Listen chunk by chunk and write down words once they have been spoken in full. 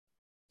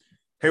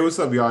Hey, what's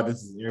up, y'all?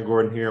 This is Aaron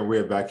Gordon here, and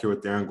we're back here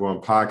with the Aaron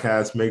Gordon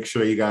podcast. Make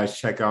sure you guys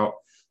check out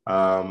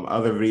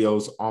other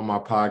videos on my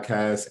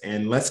podcast,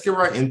 and let's get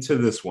right into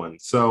this one.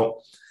 So,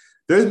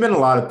 there's been a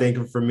lot of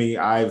thinking for me.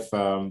 I've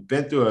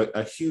been through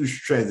a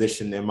huge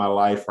transition in my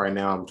life right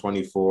now. I'm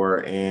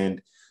 24,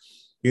 and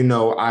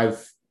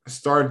I've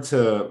started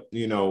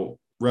to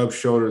rub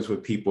shoulders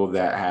with people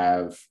that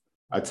have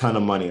a ton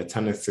of money, a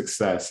ton of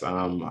success,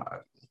 a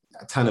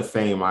ton of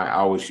fame. I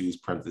always use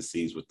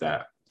parentheses with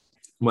that,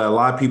 but a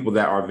lot of people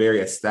that are very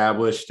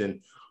established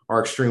and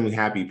are extremely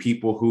happy,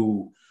 people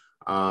who,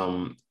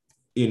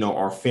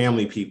 are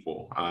family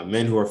people,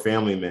 men who are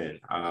family men,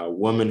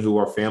 women who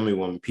are family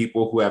women,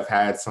 people who have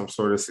had some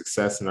sort of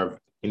success and are,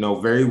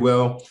 very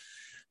well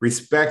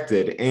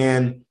respected.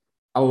 And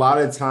a lot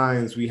of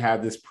times we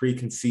have this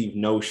preconceived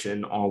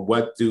notion on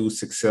what do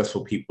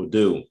successful people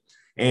do.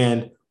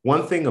 And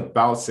one thing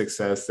about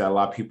success that a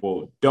lot of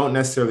people don't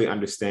necessarily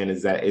understand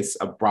is that it's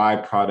a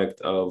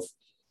byproduct of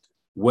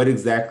what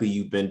exactly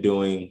you've been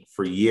doing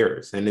for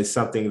years. And it's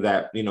something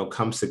that,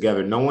 comes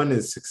together. No one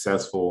is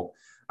successful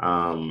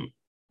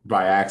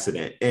by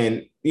accident.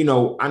 And, I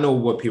know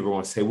what people are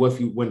going to say. What if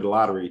you win the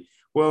lottery?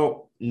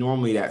 Well,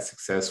 normally that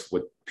success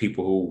with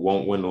people who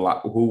won't win the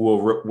lot, who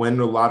will win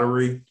the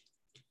lottery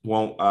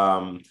won't,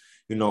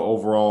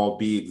 overall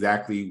be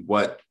exactly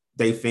what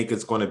they think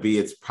it's going to be.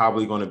 It's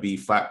probably going to be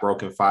flat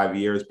broke in 5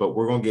 years, but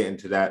we're going to get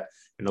into that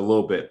in a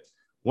little bit.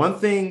 One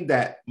thing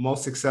that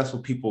most successful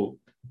people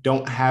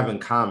don't have in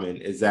common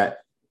is that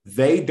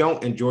they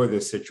don't enjoy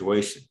their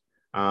situation.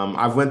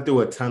 I've went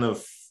through a ton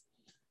of,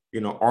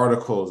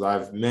 articles.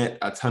 I've met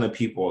a ton of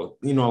people,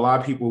 a lot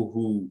of people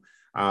who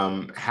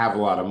have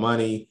a lot of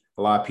money,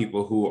 a lot of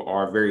people who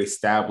are very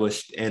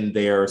established in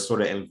their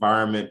sort of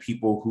environment,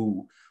 people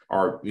who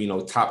are,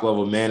 top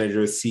level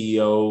managers,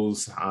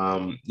 CEOs,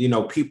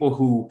 people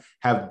who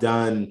have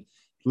done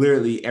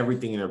literally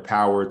everything in their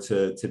power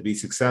to be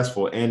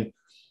successful. And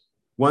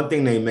one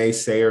thing they may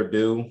say or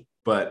do,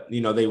 but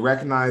they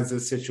recognize the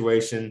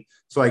situation.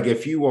 So like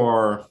if you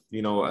are,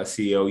 a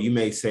CEO, you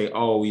may say,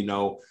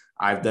 oh,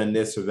 I've done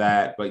this or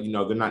that, but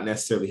they're not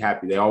necessarily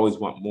happy. They always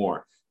want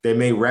more. They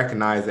may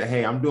recognize that,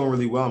 hey, I'm doing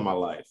really well in my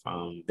life.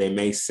 They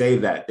may say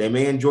that. They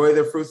may enjoy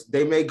their fruits.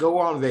 They may go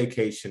on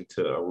vacation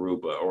to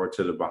Aruba or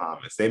to the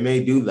Bahamas. They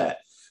may do that.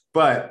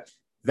 But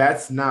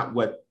that's not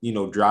what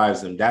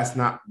drives them. That's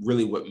not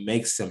really what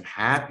makes them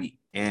happy.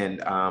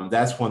 And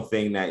that's one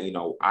thing that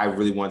I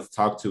really want to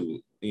talk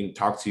to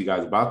you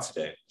guys about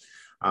today.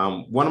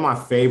 One of my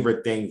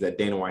favorite things that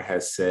Dana White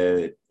has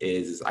said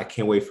is I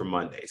can't wait for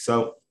Monday.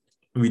 So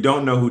if you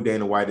don't know who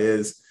Dana White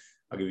is,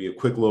 I'll give you a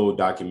quick little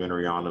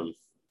documentary on him,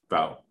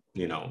 about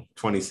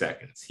 20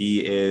 seconds.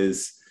 He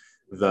is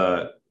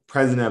the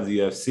president of the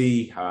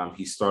UFC.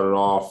 He started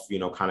off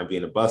kind of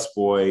being a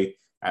busboy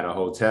at a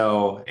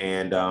hotel,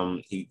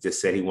 and he just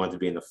said he wanted to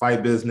be in the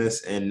fight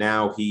business, and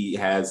now he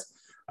has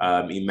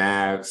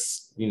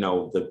amassed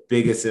the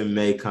biggest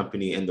MMA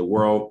company in the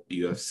world,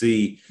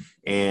 UFC.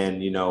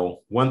 And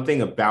one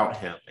thing about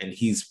him, and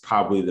he's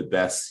probably the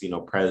best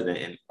president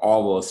in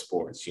all those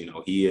sports.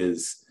 He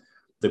is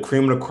the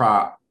cream of the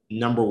crop,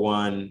 number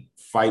one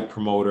fight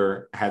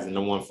promoter, has the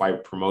number one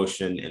fight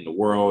promotion in the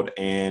world.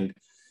 And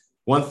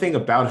one thing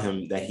about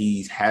him that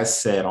he has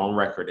said on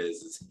record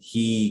is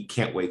he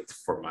can't wait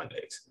for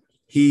Mondays.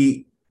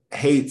 He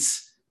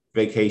hates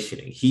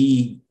vacationing.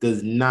 He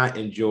does not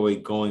enjoy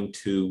going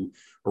to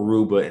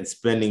Aruba and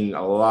spending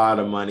a lot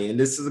of money. And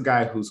this is a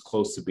guy who's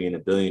close to being a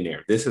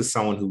billionaire. This is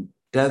someone who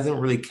doesn't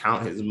really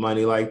count his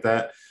money like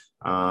that,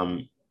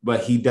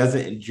 but he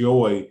doesn't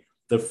enjoy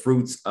the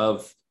fruits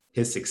of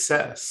his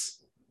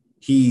success.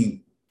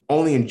 He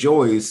only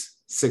enjoys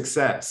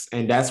success.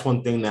 And that's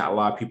one thing that a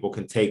lot of people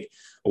can take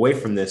away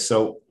from this.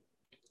 So,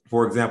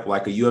 for example,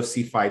 like a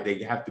UFC fight,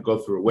 they have to go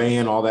through a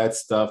weigh-in, all that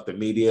stuff, the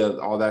media,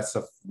 all that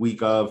stuff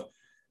week of.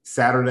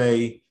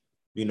 Saturday,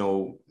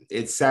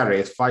 it's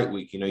Saturday, it's fight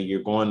week.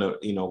 You're going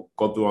to,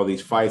 go through all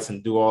these fights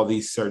and do all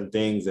these certain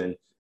things. And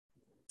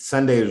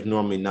Sunday is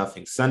normally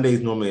nothing. Sunday is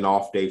normally an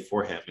off day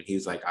for him. And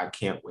he's like, I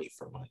can't wait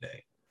for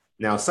Monday.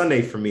 Now,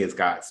 Sunday for me is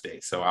God's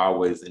day, so I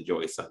always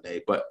enjoy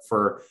Sunday. But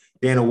for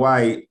Dana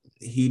White,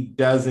 he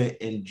doesn't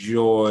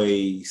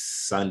enjoy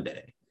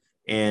Sunday.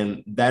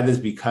 And that is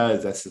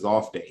because that's his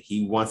off day.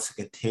 He wants to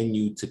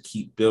continue to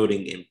keep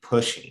building and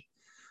pushing.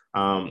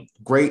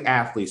 Great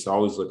athletes are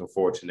always looking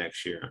forward to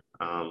next year.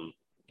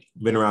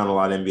 Been around a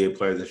lot of NBA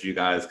players, as you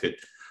guys could,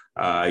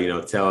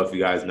 tell if you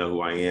guys know who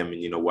I am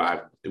and,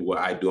 what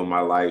I do in my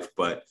life.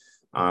 But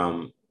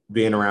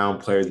being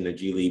around players in the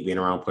G League, being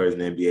around players in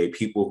the NBA,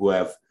 people who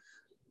have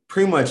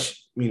pretty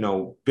much,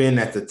 been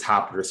at the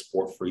top of their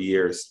sport for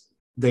years,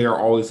 they are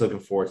always looking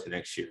forward to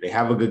next year. They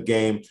have a good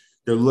game.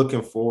 They're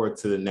looking forward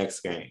to the next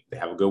game. They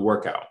have a good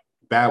workout,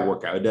 bad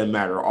workout. It doesn't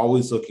matter. They're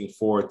always looking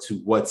forward to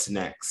what's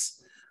next.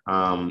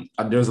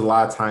 There's a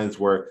lot of times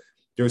where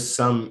there's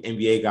some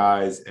NBA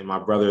guys, and my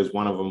brother is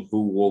one of them,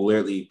 who will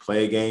literally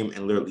play a game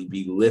and literally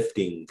be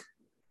lifting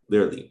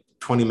literally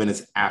 20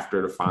 minutes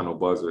after the final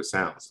buzzer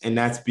sounds. And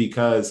that's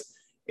because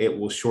it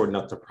will shorten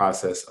up the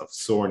process of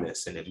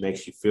soreness, and it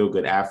makes you feel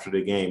good after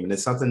the game. And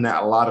it's something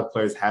that a lot of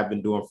players have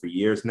been doing for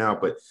years now,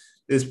 but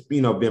it's,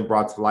 been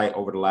brought to light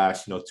over the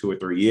last, 2 or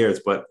 3 years.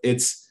 But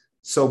it's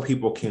so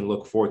people can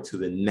look forward to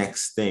the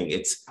next thing.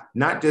 It's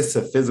not just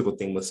a physical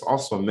thing, but it's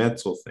also a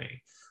mental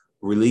thing.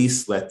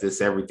 Release, let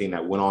this everything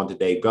that went on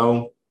today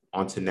go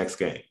on to the next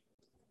game.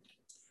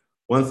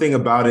 One thing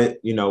about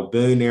it,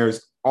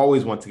 billionaires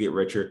always want to get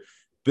richer.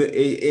 But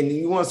and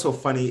you know what's so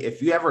funny?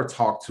 If you ever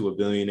talk to a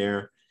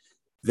billionaire,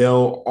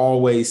 they'll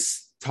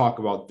always talk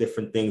about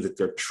different things that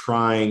they're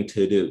trying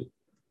to do.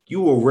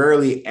 You will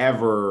rarely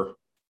ever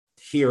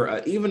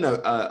hear even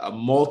a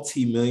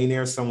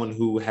multi-millionaire, someone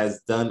who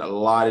has done a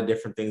lot of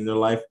different things in their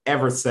life,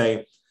 ever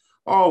say,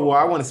 oh, well,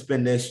 I want to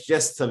spend this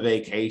just to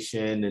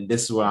vacation and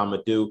this is what I'm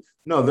going to do.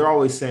 No, they're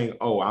always saying,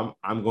 oh,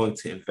 I'm going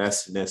to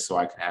invest in this so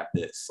I can have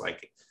this.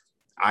 Like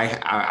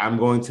I'm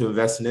going to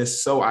invest in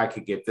this so I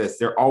could get this.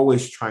 They're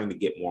always trying to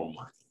get more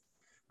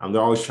money.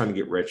 They're always trying to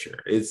get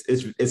richer.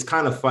 It's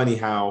kind of funny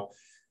how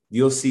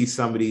you'll see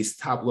some of these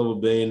top level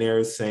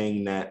billionaires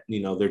saying that,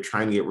 they're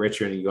trying to get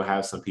richer, and you'll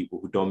have some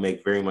people who don't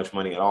make very much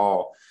money at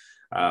all,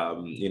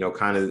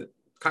 kind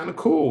of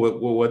cool with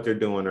what they're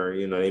doing, or,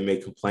 they may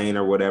complain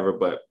or whatever,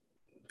 but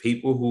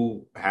people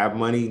who have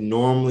money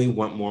normally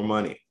want more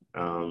money.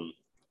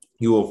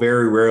 You will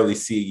very rarely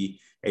see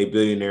a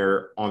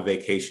billionaire on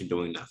vacation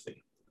doing nothing,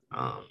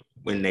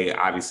 when they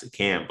obviously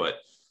can, but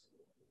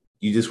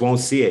you just won't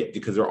see it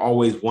because they're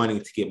always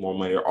wanting to get more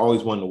money. They're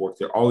always wanting to work.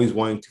 They're always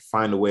wanting to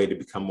find a way to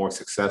become more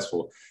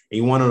successful. And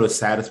you want to know the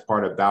saddest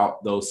part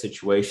about those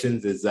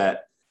situations is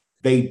that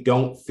they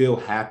don't feel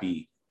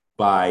happy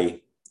by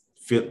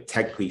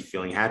technically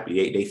feeling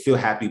happy. They feel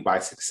happy by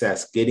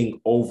success, getting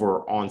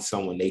over on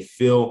someone. They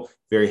feel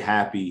very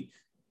happy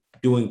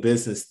doing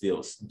business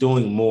deals,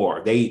 doing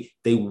more. They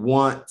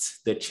want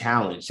the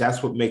challenge.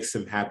 That's what makes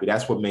them happy.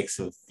 That's what makes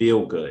them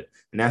feel good.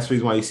 And that's the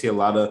reason why you see a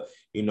lot of,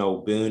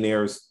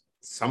 billionaires.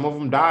 Some of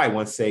them die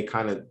once they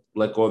kind of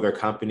let go of their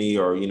company,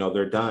 or,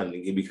 they're done,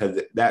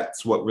 because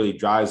that's what really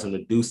drives them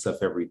to do stuff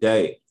every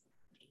day.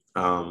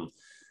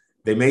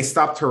 They may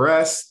stop to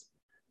rest,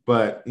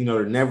 but,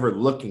 they're never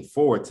looking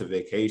forward to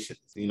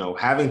vacations,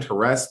 having to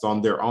rest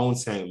on their own,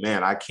 saying,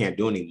 man, I can't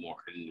do anymore.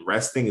 And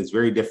resting is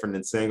very different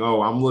than saying,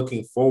 oh, I'm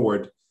looking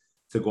forward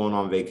to going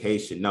on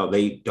vacation. No,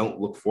 they don't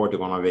look forward to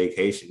going on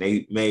vacation.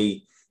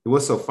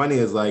 What's so funny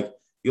is, like,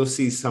 you'll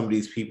see some of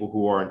these people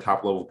who are in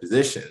top level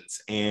positions,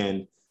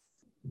 and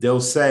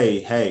they'll say,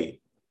 hey,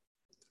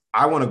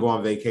 I want to go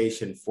on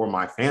vacation for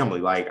my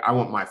family. Like, I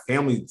want my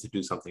family to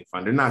do something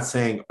fun. They're not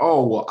saying,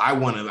 oh, well,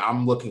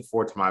 I'm looking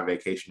forward to my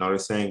vacation. No, they're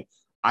saying,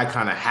 I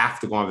kind of have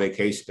to go on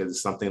vacation because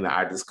it's something that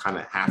I just kind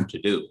of have to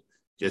do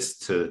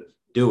just to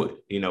do it.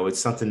 It's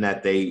something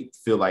that they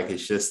feel like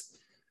it's just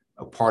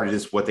a part of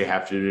just what they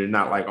have to do. They're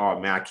not like, oh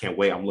man, I can't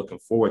wait. I'm looking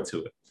forward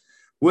to it.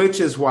 Which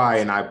is why,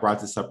 and I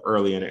brought this up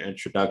early in the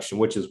introduction,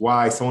 which is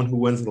why someone who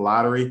wins the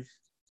lottery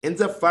ends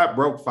up flat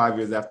broke 5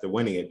 years after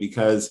winning it,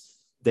 because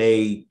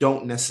they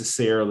don't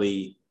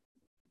necessarily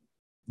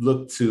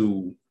look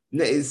to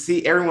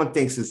see. Everyone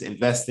thinks it's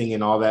investing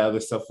and all that other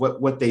stuff.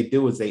 What they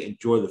do is they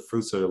enjoy the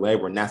fruits of their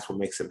labor, and that's what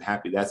makes them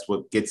happy. That's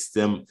what gets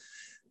them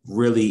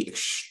really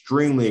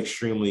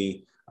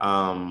extremely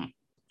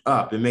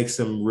up. It makes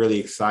them really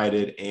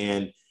excited,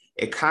 and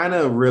it kind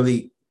of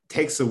really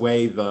takes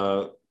away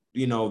how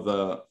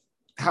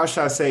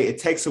should I say, it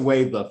takes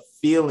away the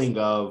feeling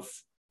of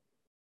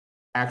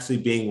actually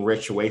being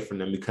rich away from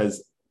them,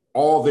 because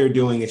all they're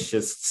doing is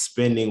just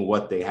spending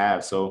what they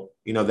have. So,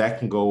 that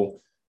can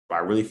go by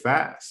really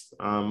fast.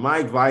 My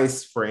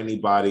advice for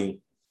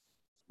anybody,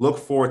 look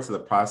forward to the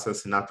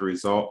process and not the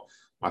result.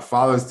 My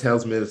father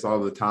tells me this all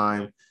the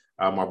time.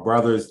 My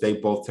brothers, they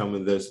both tell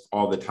me this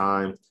all the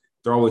time.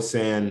 They're always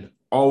saying,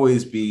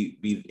 always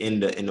be in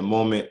the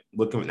moment,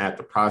 looking at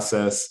the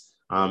process.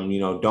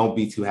 Don't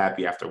be too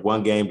happy after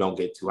one game. Don't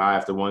get too high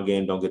after one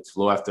game. Don't get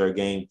too low after a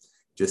game.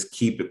 Just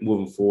keep it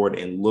moving forward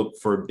and look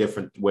for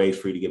different ways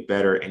for you to get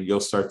better. And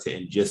you'll start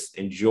to just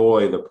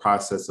enjoy the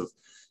process of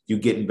you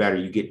getting better,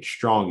 you getting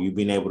stronger, you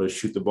being able to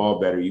shoot the ball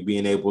better, you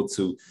being able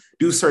to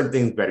do certain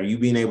things better, you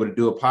being able to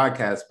do a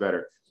podcast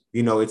better.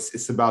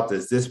 It's about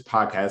this. This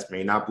podcast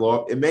may not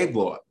blow up. It may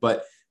blow up,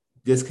 but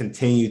just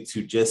continue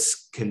to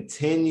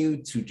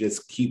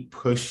keep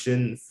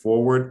pushing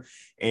forward.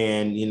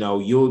 And,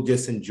 you'll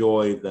just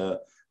enjoy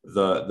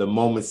the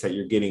moments that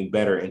you're getting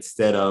better,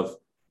 instead of,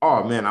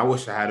 oh man, I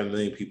wish I had 1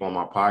 million people on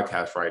my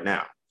podcast right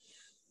now.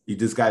 You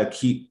just got to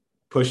keep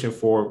pushing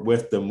forward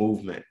with the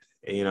movement.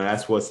 And,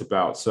 that's what it's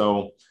about.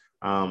 So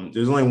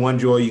there's only one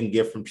joy you can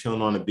get from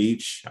chilling on the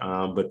beach,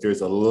 but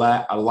there's a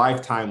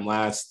lifetime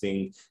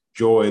lasting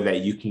joy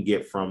that you can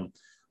get from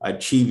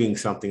achieving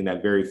something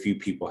that very few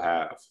people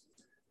have.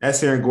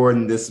 That's Aaron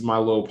Gordon. This is my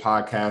little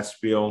podcast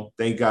spiel.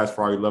 Thank you guys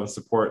for all your love and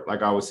support.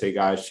 Like I always say,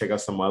 guys, check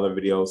out some other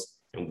videos,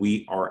 and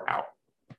we are out.